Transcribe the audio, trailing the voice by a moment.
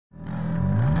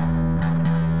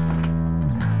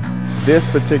This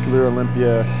particular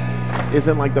Olympia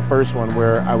isn't like the first one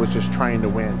where I was just trying to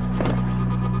win.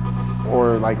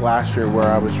 Or like last year where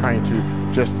I was trying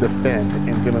to just defend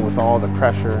and dealing with all the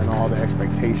pressure and all the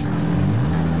expectations.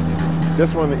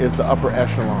 This one is the upper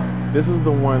echelon. This is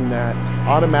the one that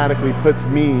automatically puts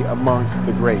me amongst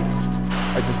the greats.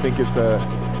 I just think it's a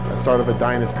start of a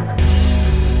dynasty.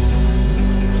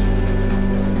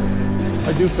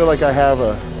 I do feel like I have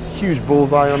a huge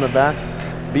bullseye on the back.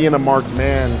 Being a marked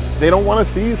man, they don't want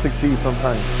to see you succeed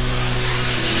sometimes.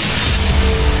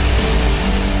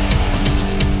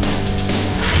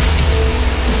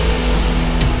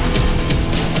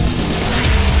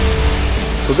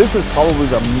 So this is probably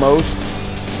the most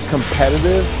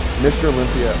competitive Mr.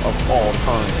 Olympia of all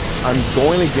time. I'm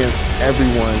going against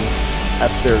everyone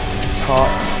at their top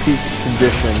peak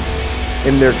condition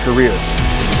in their career.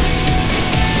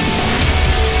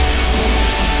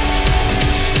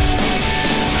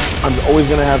 I'm always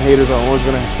gonna have haters, I'm always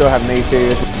gonna still have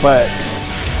naysayers, but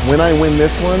when I win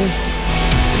this one,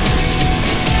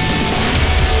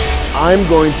 I'm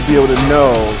going to be able to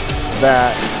know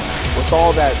that with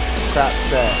all that crap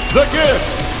said, the gift,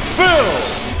 Phil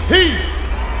Heath.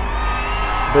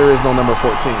 There is no number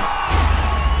 14.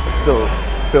 It's still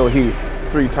Phil Heath,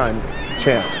 3-time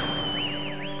champ.